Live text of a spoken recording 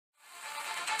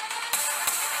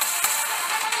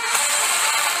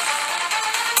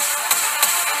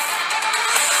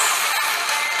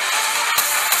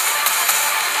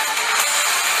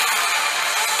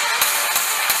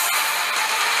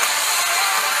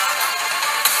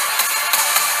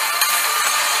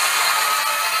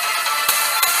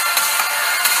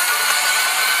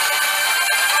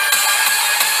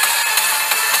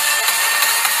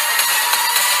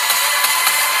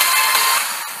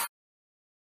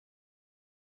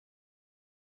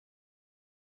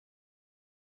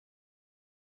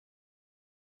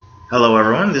Hello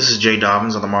everyone, this is Jay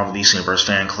Dobbins of the Marvel DC Universe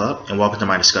Fan Club, and welcome to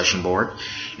my discussion board.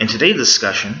 And today's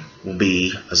discussion will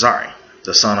be Azari,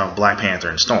 the son of Black Panther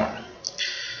and Storm.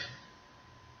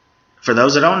 For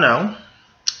those that don't know,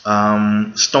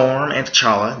 Storm and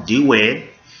T'Challa do wed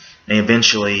and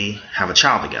eventually have a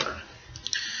child together.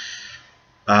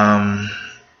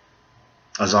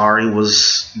 Azari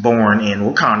was born in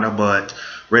Wakanda, but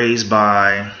raised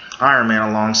by Iron Man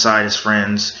alongside his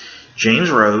friends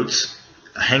James Rhodes,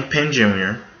 Hank Pym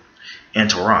Jr., and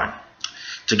Tehran.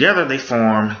 Together they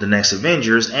form the next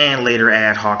Avengers and later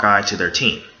add Hawkeye to their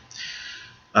team.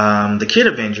 The Kid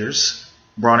Avengers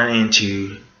brought an end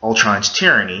to Ultron's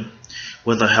tyranny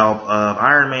with the help of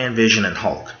Iron Man, Vision, and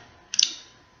Hulk.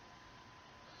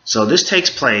 So this takes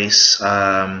place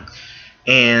in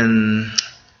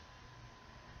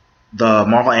the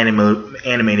Marvel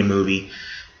animated movie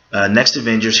Next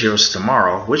Avengers Heroes of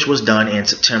Tomorrow, which was done in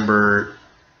September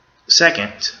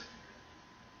 2nd,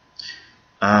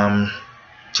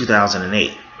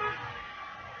 2008.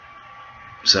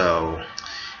 So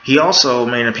he also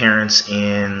made an appearance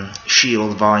in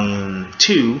S.H.I.E.L.D. Volume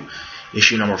 2,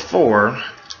 issue number 4,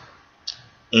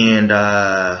 and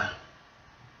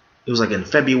it was like in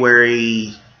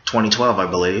February 2012, I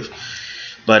believe.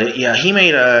 But yeah, he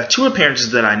made 2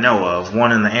 appearances that I know of,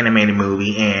 one in the animated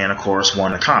movie and of course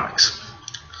one in the comics.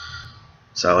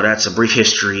 So that's a brief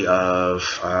history of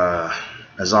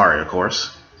Azari, of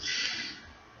course.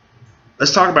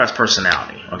 Let's talk about his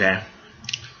personality, okay?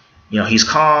 You know, he's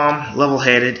calm,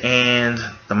 level-headed, and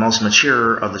the most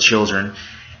mature of the children,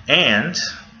 and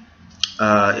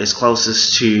is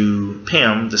closest to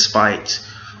Pym despite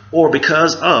or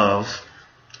because of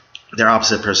their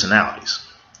opposite personalities.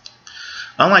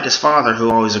 Unlike his father,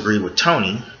 who always agreed with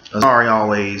Tony, Azari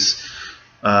always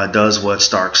does what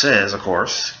Stark says, of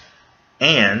course,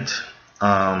 and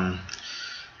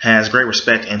has great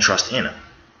respect and trust in him.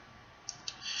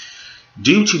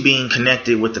 Due to being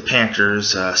connected with the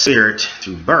Panther's spirit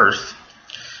through birth,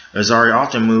 Azari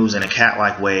often moves in a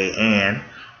cat-like way and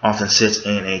often sits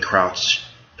in a crouched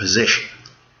position.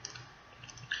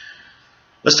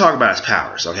 Let's talk about his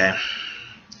powers, okay?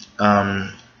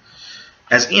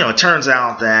 As you know, it turns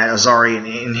out that Azari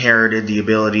inherited the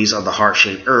abilities of the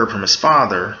heart-shaped herb from his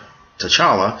father,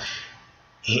 T'Challa,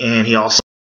 and he also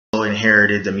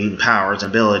inherited the mutant powers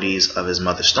and abilities of his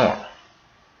mother, Storm.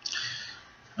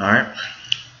 Alright,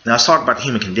 now let's talk about the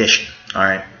human condition.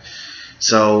 Alright,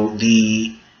 so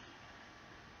his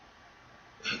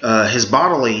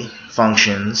bodily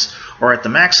functions are at the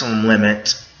maximum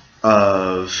limit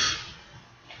of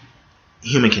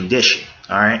human condition.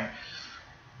 Alright,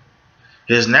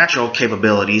 his natural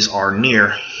capabilities are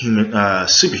near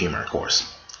superhuman, of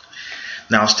course.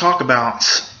 Now let's talk about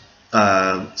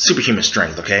superhuman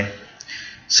strength, okay?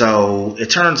 So it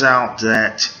turns out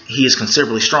that he is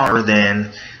considerably stronger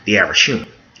than the average human,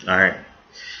 alright?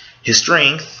 His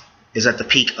strength is at the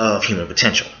peak of human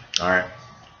potential, alright?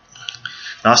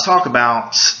 Now let's talk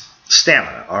about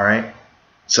stamina, alright?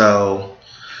 So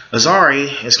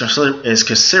Azari is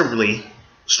considerably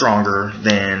stronger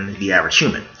than the average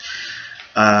human.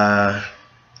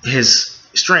 His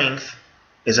strength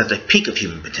is at the peak of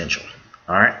human potential,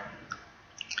 alright?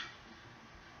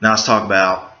 Now let's talk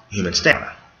about human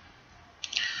stamina.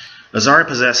 Azari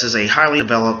possesses a highly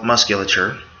developed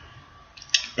musculature,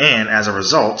 and as a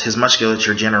result, his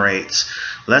musculature generates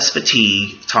less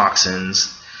fatigue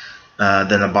toxins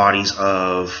than the bodies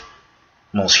of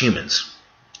most humans.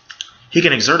 He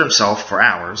can exert himself for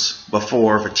hours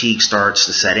before fatigue starts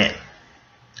to set in.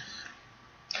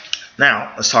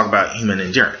 Now, let's talk about human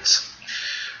endurance.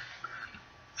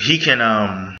 He can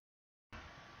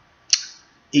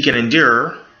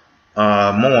endure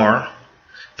more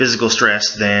physical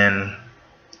stress than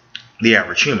the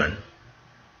average human.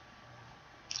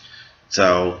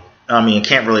 So, I mean, I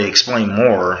can't really explain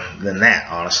more than that,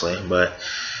 honestly. But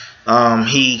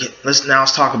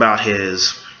let's talk about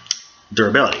his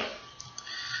durability.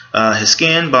 His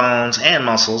skin, bones, and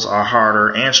muscles are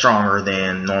harder and stronger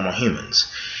than normal humans.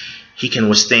 He can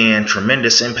withstand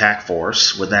tremendous impact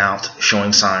force without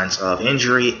showing signs of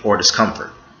injury or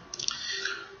discomfort.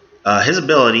 His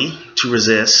ability to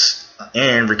resist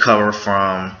and recover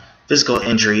from physical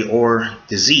injury or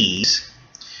disease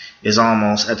is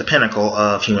almost at the pinnacle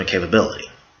of human capability.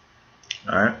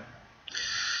 Alright.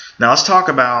 Now let's talk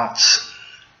about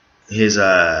his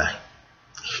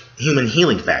human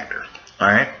healing factor.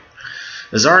 Alright.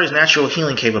 Azari's natural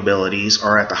healing capabilities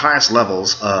are at the highest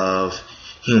levels of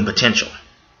human potential.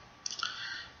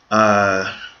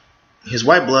 His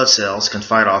white blood cells can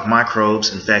fight off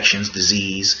microbes, infections,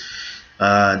 disease,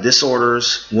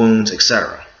 disorders, wounds,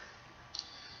 etc.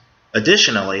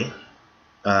 Additionally,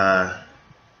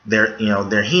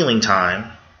 their healing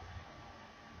time,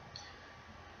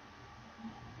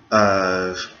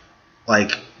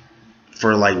 like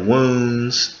for like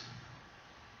wounds.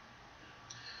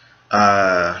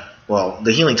 Well,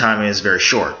 the healing time is very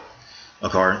short,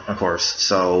 of course.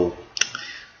 So,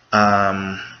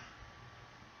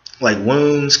 like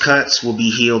wounds, cuts will be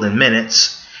healed in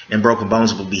minutes, and broken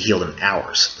bones will be healed in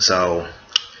hours. So,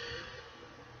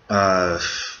 I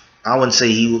wouldn't say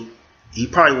he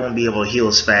probably won't be able to heal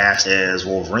as fast as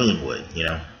Wolverine would,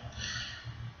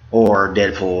 or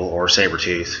Deadpool or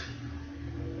Sabretooth.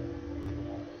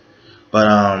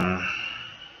 But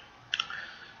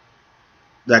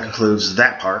that concludes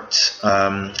that part.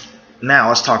 Now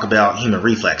let's talk about human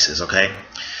reflexes, okay?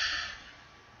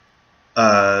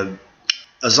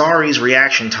 Azari's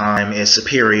reaction time is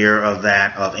superior of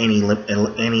that of any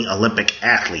Olympic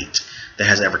athlete that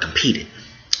has ever competed.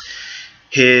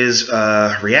 His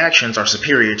reactions are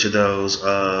superior to those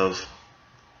of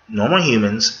normal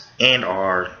humans and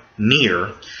are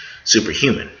near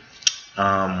superhuman.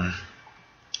 Now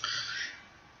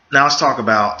let's talk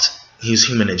about his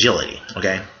human agility,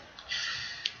 okay?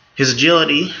 His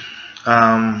agility,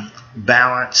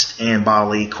 balance, and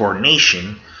bodily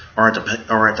coordination are at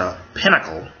the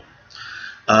pinnacle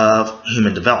of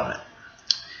human development.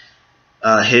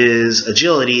 His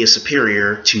agility is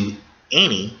superior to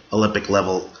any Olympic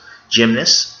level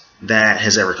gymnast that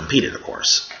has ever competed, of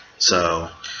course. So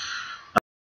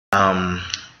that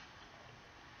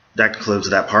concludes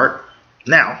that part.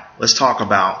 Now let's talk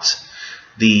about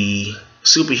the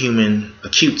superhuman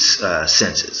acute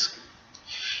senses.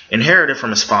 Inherited from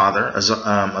his father,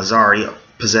 Azari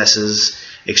possesses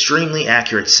extremely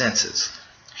accurate senses.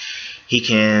 He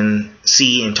can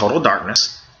see in total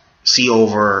darkness, see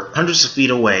over hundreds of feet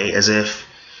away as if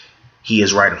he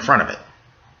is right in front of it.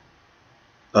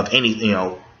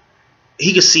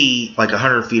 He can see like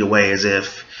 100 feet away as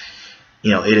if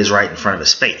it is right in front of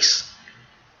his face.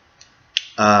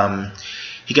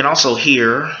 He can also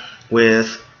hear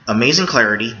with amazing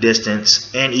clarity,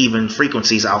 distance, and even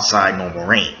frequencies outside normal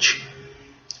range.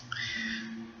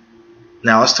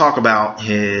 Now let's talk about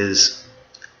his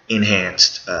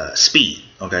enhanced speed.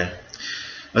 Okay,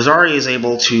 Azari is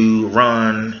able to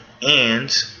run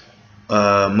and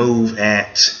move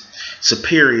at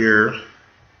superior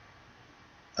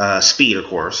speed, of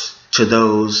course, to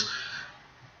those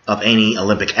of any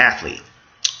Olympic athlete,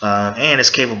 and is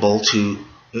capable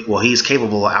he's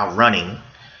capable of outrunning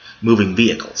moving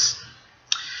vehicles.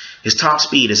 His top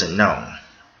speed isn't known,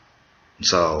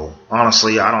 so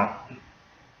honestly, I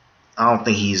don't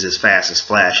think he's as fast as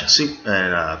Flash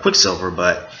and Quicksilver,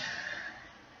 but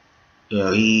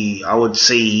I would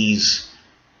say he's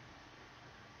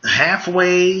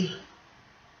halfway,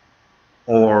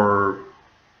 or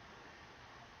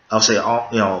I'll say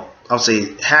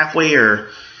halfway, or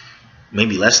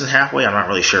maybe less than halfway. I'm not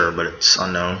really sure, but it's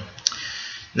unknown.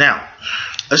 Now,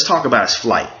 let's talk about his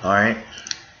flight. All right.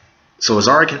 So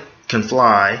Azari can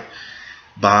fly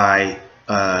by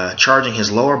charging his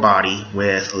lower body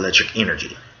with electric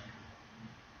energy.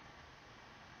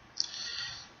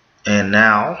 And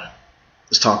now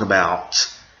let's talk about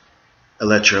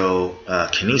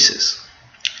electrokinesis.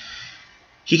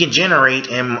 He can generate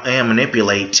and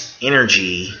manipulate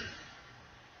energy,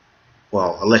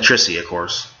 electricity, of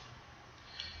course.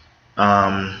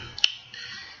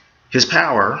 His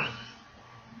power,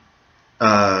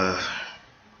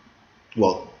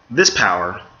 this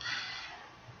power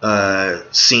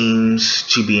seems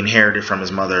to be inherited from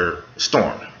his mother,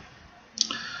 Storm.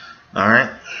 Alright?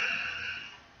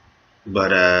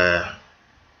 But,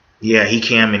 yeah, he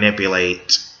can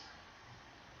manipulate,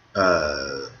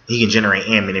 he can generate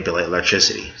and manipulate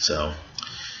electricity. So,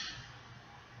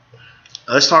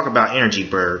 let's talk about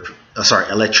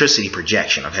electricity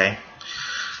projection, okay?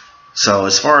 So,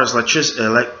 as far as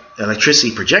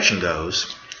electricity projection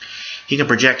goes, he can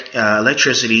project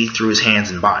electricity through his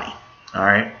hands and body. All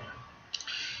right,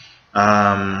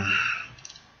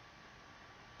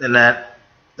 and that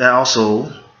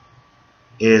also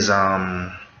is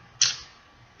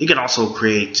he can also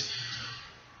create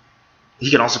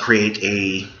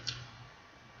a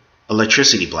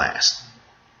electricity blast.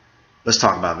 Let's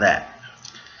talk about that.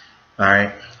 All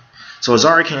right. So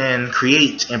Azari can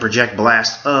create and project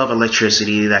blasts of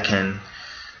electricity that can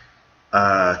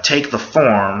take the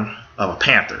form of a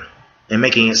panther and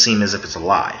making it seem as if it's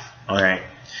alive. All right.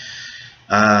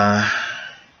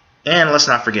 And let's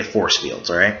not forget force fields.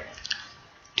 All right.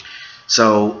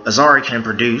 So Azari can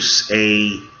produce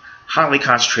a highly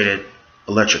concentrated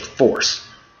electric force,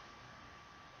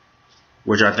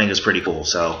 which I think is pretty cool.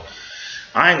 So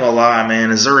I ain't gonna lie, man.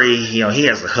 Azari, he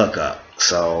has the hookup.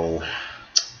 So,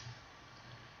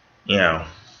 I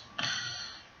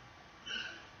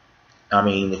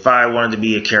mean, if I wanted to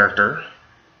be a character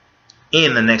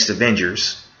in the next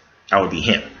Avengers, I would be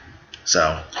him.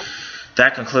 So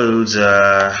that concludes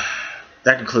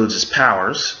his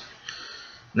powers.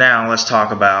 Now let's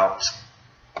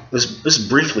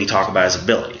briefly talk about his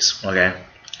abilities. Okay,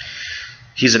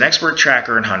 he's an expert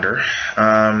tracker and hunter,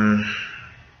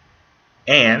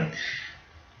 and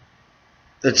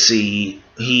let's see,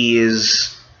 he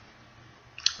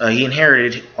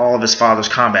inherited all of his father's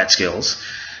combat skills.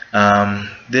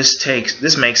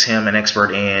 This makes him an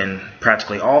expert in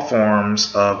practically all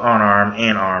forms of unarmed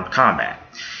and armed combat,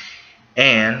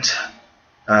 and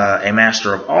a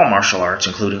master of all martial arts,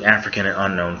 including African and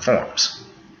unknown forms.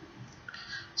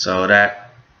 So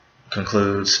that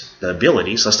concludes the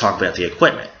abilities. Let's talk about the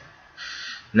equipment.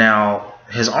 Now,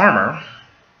 his armor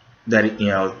that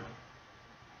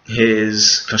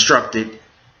his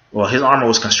armor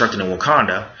was constructed in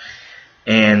Wakanda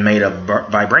and made of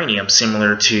vibranium,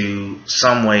 similar to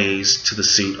some ways to the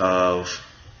suit of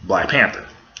Black Panther.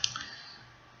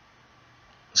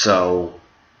 So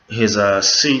his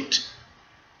suit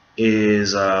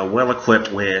is well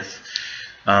equipped with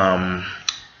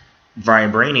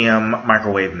vibranium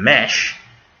microwave mesh.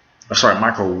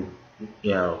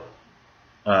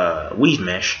 Weave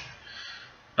mesh.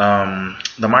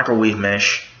 The microwave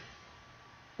mesh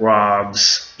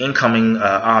robs incoming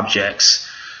objects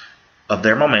of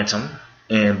their momentum,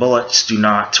 and bullets do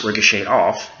not ricochet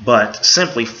off, but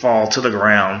simply fall to the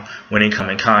ground when they come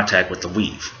in contact with the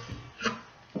weave.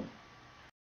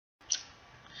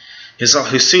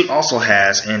 His suit also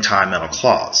has anti-metal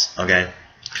claws. Okay,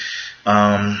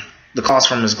 the claws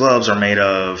from his gloves are made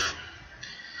of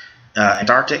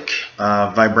Antarctic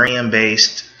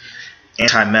vibranium-based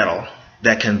anti-metal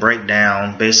that can break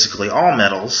down basically all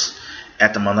metals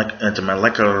at the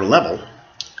molecular level,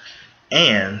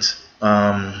 and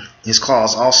his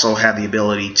claws also have the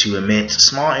ability to emit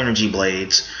small energy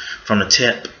blades from the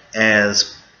tip,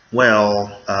 as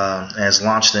well as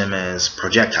launch them as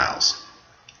projectiles.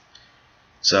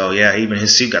 So yeah, even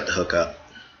his suit got the hookup.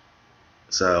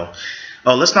 So,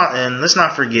 let's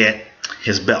not forget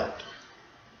his belt.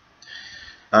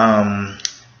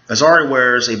 Azari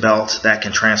wears a belt that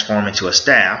can transform into a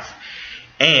staff,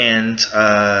 and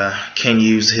can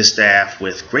use his staff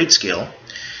with great skill.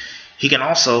 He can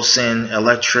also send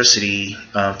electricity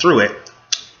through it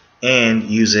and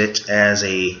use it as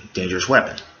a dangerous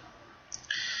weapon.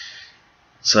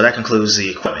 So that concludes the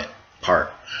equipment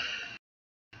part.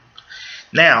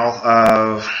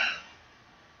 Now,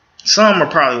 some are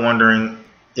probably wondering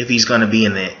if he's going to be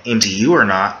in the MCU or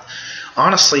not.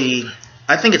 Honestly,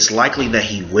 I think it's likely that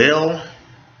he will,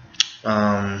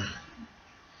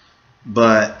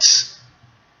 but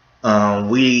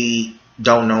we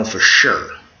don't know for sure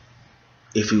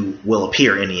if he will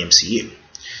appear in the MCU.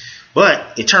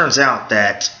 But it turns out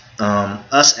that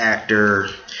US actor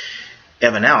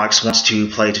Evan Alex wants to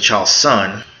play T'Challa's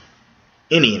son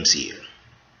in the MCU.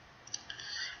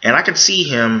 And I could see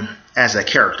him as that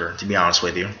character, to be honest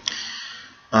with you.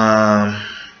 But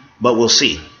we'll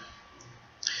see.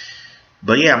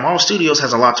 But yeah, Marvel Studios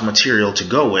has a lot of material to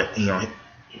go with,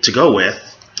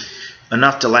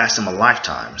 enough to last them a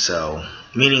lifetime. So,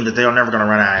 meaning that they're never going to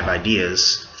run out of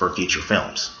ideas for future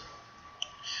films.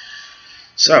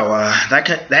 So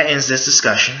that ends this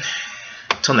discussion.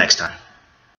 Till next time.